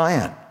Mount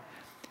Zion?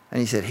 And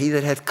he said, he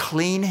that hath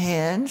clean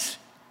hands,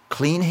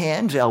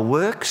 our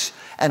works,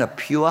 and a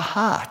pure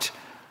heart,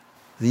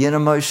 the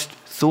innermost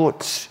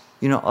thoughts,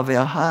 of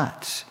our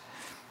hearts.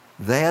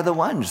 They are the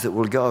ones that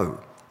will go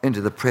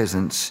into the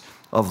presence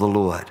of the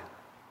Lord.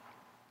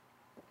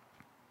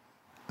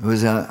 It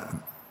was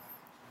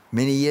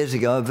many years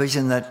ago a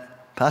vision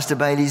that Pastor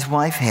Bailey's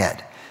wife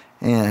had.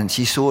 And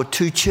she saw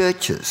two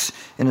churches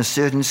in a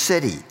certain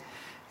city.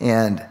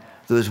 And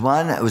there was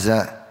one, it was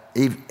an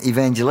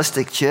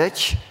evangelical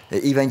church. I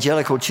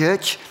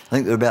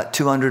think there were about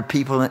 200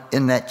 people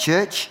in that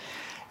church.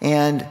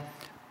 And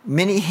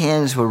many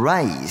hands were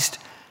raised,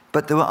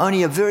 but there were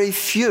only a very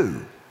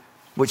few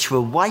which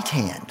were white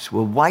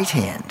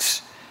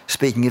hands,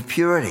 speaking of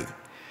purity.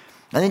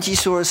 And then she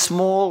saw a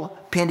small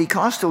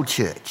Pentecostal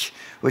church,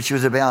 which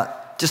was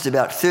just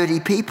about 30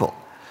 people.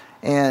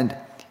 And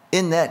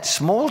in that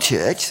small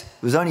church,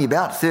 it was only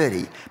about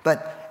 30,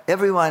 but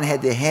everyone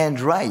had their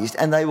hands raised,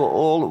 and they were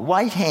all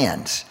white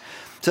hands.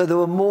 So there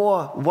were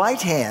more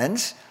white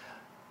hands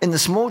in the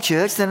small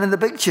church than in the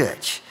big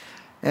church.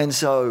 And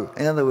so,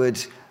 in other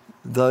words,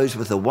 those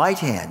with the white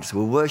hands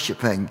were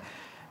worshipping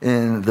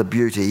in the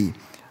beauty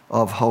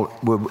of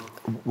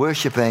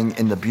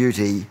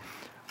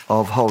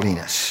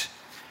holiness.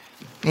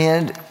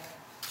 And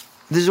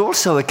there's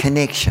also a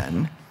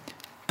connection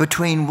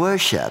between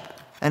worship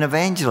and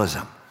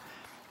evangelism.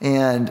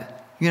 And,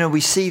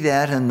 we see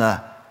that in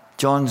the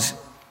John's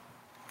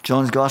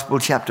Gospel,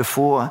 chapter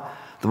 4,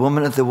 the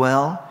woman at the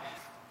well.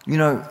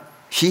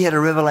 She had a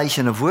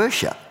revelation of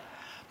worship.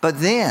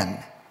 But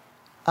then,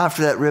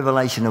 after that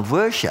revelation of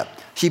worship,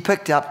 she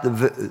picked up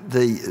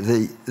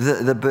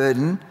the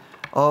burden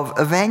of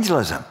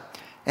evangelism.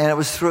 And it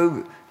was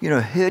through,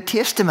 her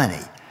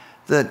testimony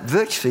that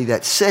virtually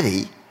that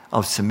city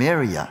of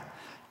Samaria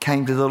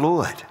came to the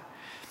Lord.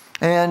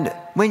 And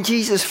when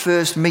Jesus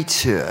first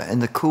meets her in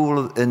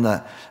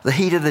the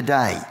heat of the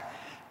day,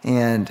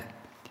 and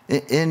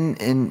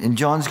in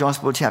John's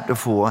Gospel, chapter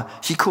 4,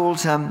 she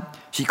calls him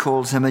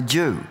a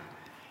Jew,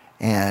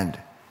 and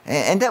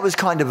that was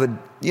kind of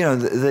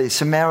the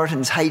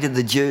Samaritans hated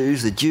the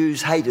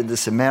Jews hated the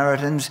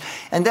Samaritans,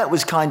 and that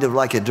was kind of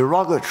like a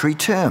derogatory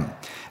term.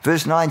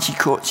 Verse 9,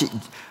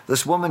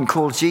 this woman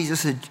called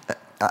Jesus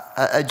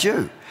a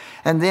Jew,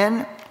 and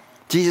then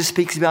Jesus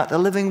speaks about the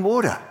living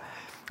water.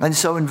 And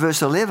so in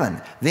verse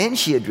 11, then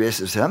she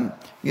addresses him,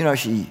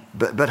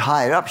 but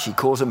higher up, she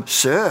calls him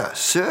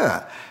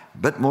sir,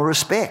 but more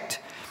respect.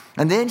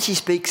 And then she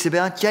speaks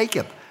about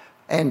Jacob.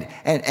 And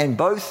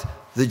both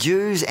the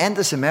Jews and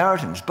the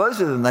Samaritans, both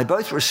of them, they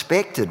both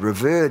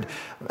revered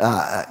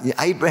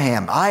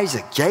Abraham,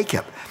 Isaac,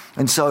 Jacob.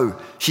 And so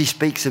she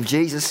speaks of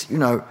Jesus,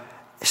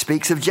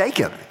 speaks of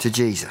Jacob to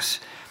Jesus.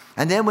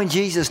 And then when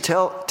Jesus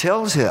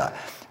tells her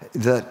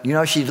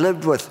that, she'd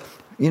lived with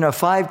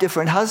 5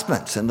 different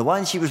husbands, and the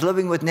one she was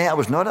living with now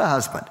was not her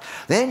husband.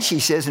 Then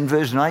she says in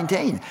verse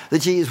 19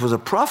 that Jesus was a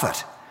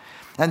prophet.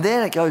 And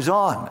then it goes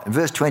on in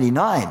verse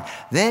 29.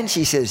 Then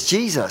she says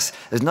Jesus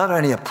is not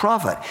only a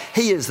prophet,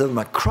 he is the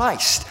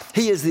Christ.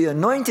 He is the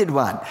anointed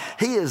one.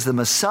 He is the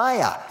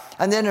Messiah.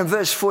 And then in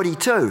verse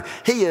 42,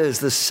 he is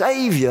the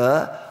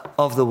Savior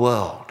of the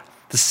world.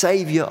 The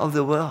Savior of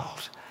the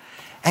world.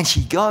 And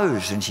she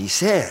goes and she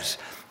says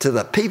to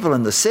the people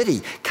in the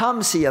city,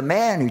 come see a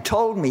man who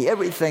told me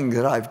everything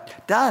that I've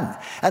done.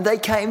 And they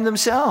came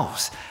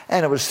themselves.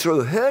 And it was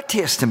through her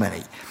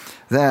testimony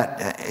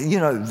that,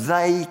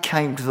 they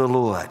came to the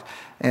Lord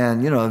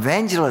and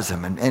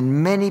evangelism,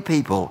 and many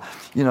people,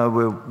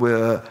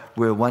 were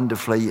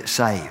wonderfully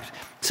saved.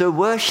 So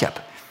worship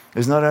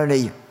is not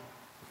only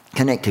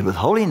connected with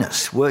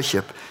holiness.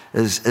 Worship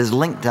is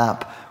linked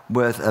up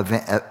with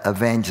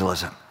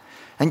evangelism.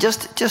 And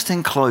just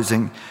in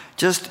closing,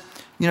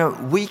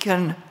 we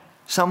can,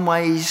 some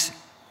ways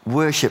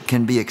worship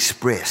can be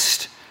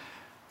expressed.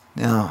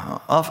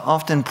 Now,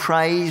 often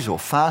praise or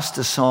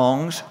faster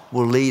songs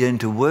will lead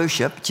into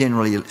worship,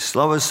 generally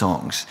slower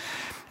songs.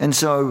 And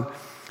so,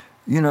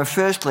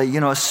 firstly,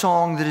 a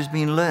song that has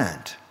been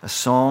learned,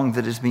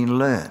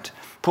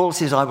 Paul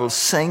says, I will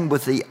sing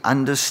with the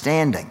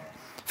understanding,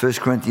 1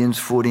 Corinthians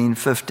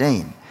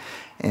 14:15.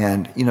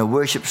 And,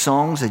 worship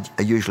songs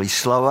are usually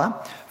slower,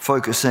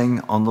 focusing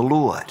on the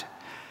Lord.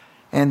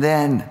 And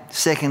then,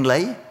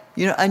 secondly,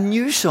 a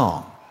new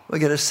song. We're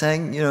going to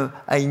sing,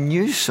 a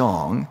new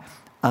song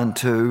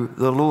unto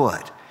the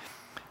Lord.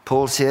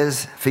 Paul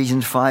says,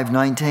 Ephesians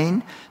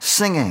 5:19,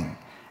 singing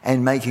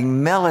and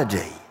making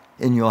melody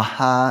in your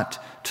heart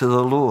to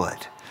the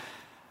Lord.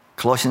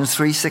 Colossians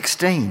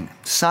 3:16,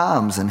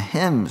 psalms and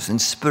hymns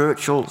and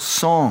spiritual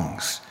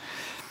songs.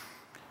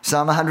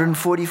 Psalm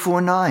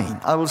 144:9,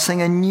 I will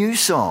sing a new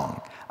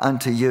song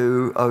unto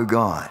you, O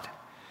God.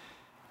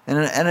 And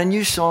a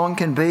new song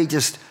can be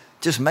just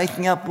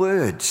making up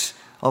words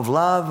of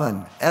love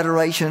and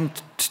adoration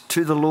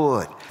to the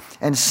Lord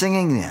and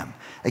singing them,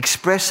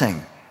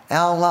 expressing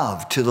our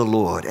love to the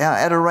Lord, our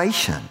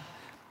adoration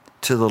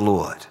to the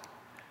Lord.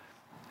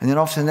 And then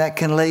often that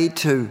can lead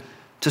to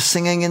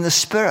singing in the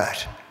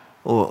Spirit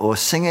or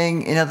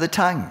singing in other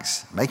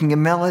tongues, making a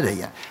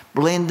melody,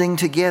 blending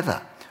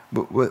together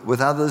with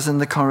others in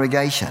the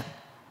congregation.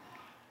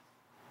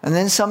 And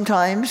then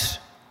sometimes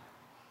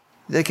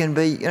there can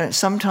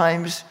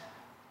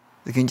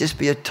just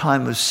be a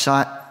time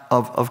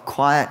of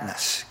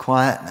quietness.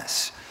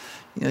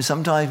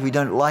 Sometimes we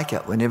don't like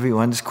it when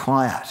everyone's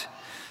quiet.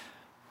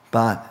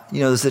 But,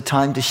 there's a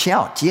time to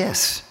shout,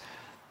 yes.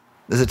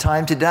 There's a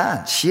time to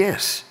dance,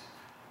 yes.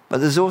 But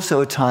there's also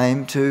a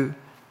time to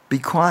be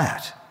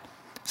quiet.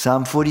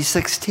 Psalm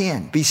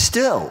 46:10, be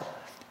still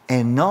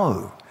and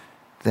know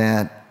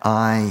that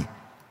I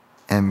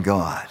am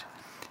God.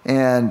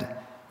 And,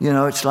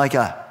 it's like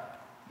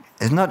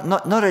it's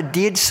not a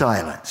dead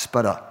silence,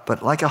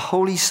 but like a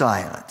holy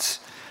silence,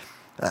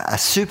 a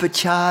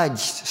supercharged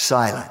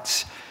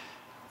silence.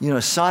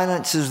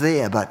 Silence is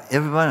there, but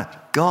everyone,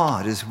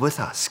 God is with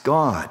us.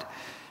 God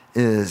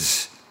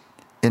is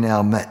in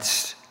our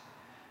midst.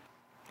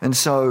 And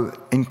so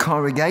in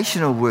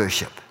congregational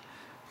worship,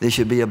 there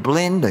should be a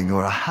blending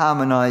or a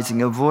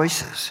harmonizing of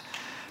voices.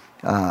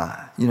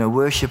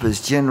 Worship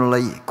is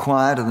generally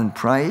quieter than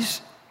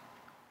praise.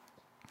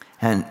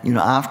 And,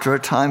 after a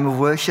time of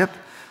worship,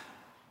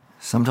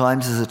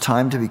 sometimes there's a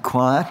time to be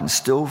quiet and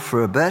still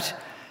for a bit,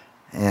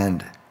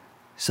 and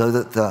so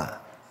that the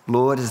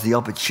Lord has the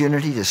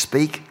opportunity to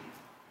speak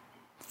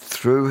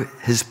through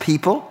his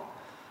people,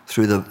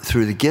 through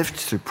the gift,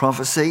 through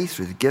prophecy,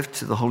 through the gift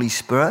to the Holy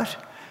Spirit.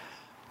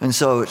 And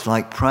so it's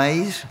like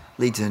praise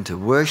leads into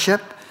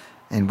worship,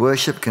 and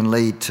worship can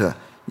lead to,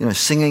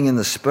 singing in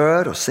the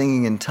Spirit or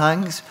singing in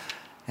tongues,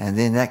 and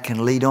then that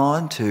can lead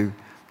on to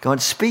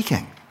God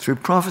speaking through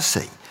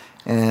prophecy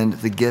and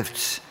the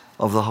gifts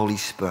of the Holy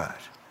Spirit.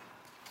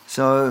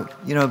 So,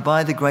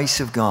 by the grace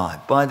of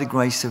God,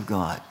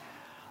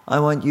 I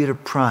want you to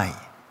pray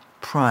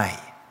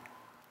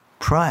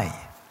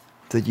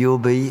that you'll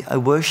be a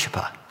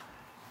worshipper.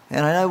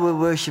 And I know we're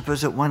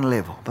worshippers at one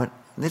level, but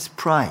let's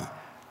pray.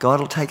 God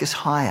will take us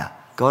higher.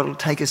 God will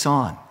take us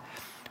on.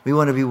 We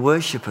want to be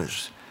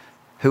worshippers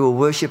who will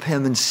worship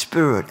him in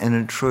spirit and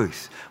in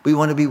truth. We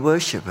want to be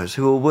worshippers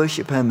who will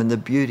worship him in the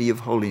beauty of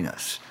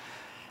holiness.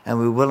 And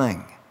we're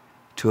willing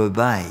to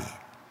obey,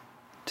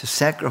 to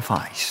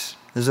sacrifice.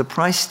 There's a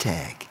price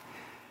tag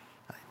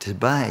to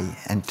obey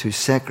and to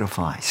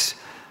sacrifice,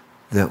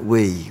 that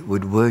we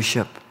would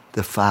worship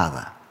the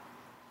Father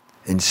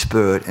in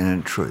spirit and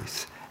in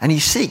truth. And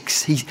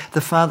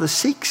the Father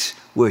seeks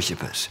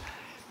worshippers.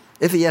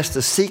 If he has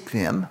to seek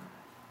them,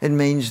 it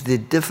means they're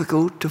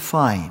difficult to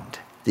find.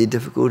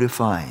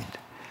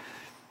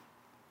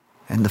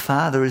 And the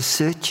Father is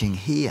searching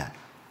here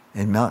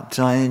in Mount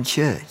Zion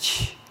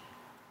Church.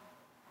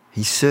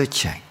 He's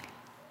searching.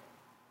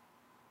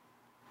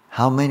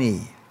 How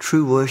many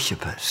true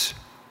worshippers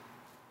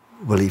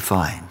will he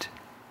find?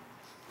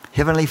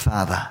 Heavenly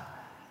Father,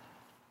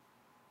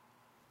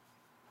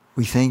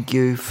 we thank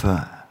you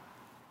for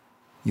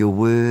your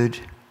word.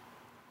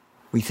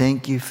 We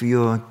thank you for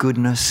your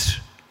goodness.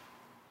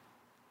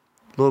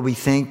 Lord, we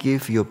thank you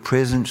for your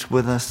presence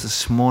with us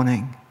this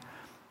morning.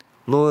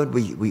 Lord,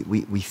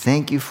 we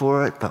thank you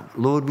for it, but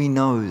Lord, we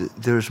know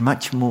that there is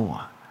much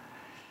more.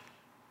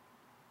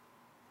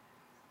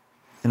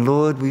 And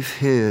Lord, we've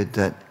heard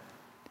that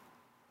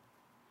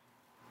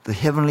the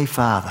Heavenly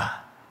Father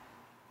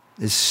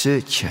is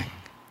searching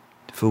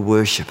for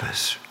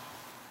worshippers.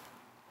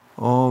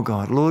 Oh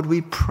God, Lord,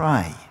 we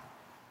pray.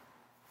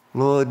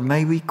 Lord,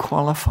 may we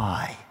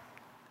qualify.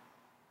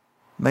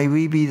 May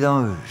we be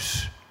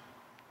those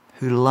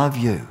who love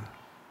you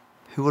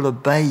who will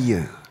obey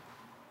you,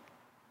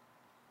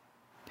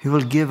 who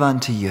will give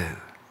unto you,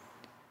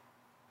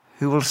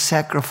 who will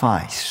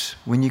sacrifice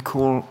when you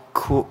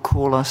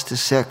call us to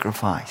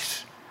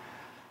sacrifice,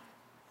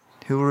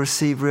 who will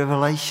receive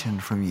revelation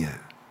from you.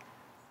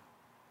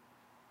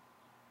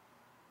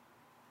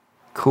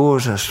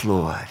 Cause us,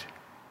 Lord,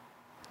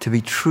 to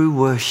be true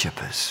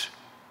worshippers,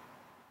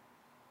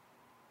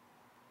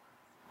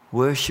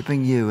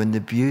 worshipping you in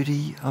the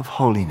beauty of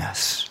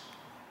holiness,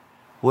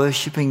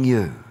 worshipping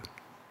you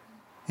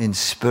in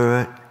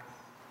spirit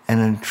and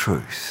in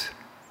truth.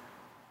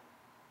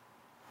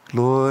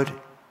 Lord,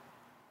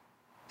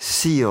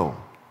 seal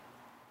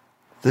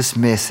this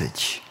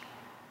message.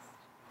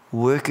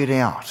 Work it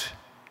out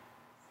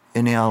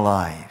in our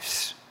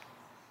lives,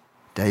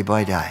 day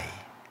by day.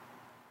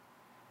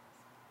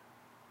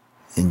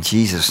 In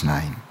Jesus'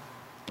 name,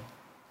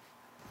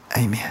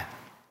 amen.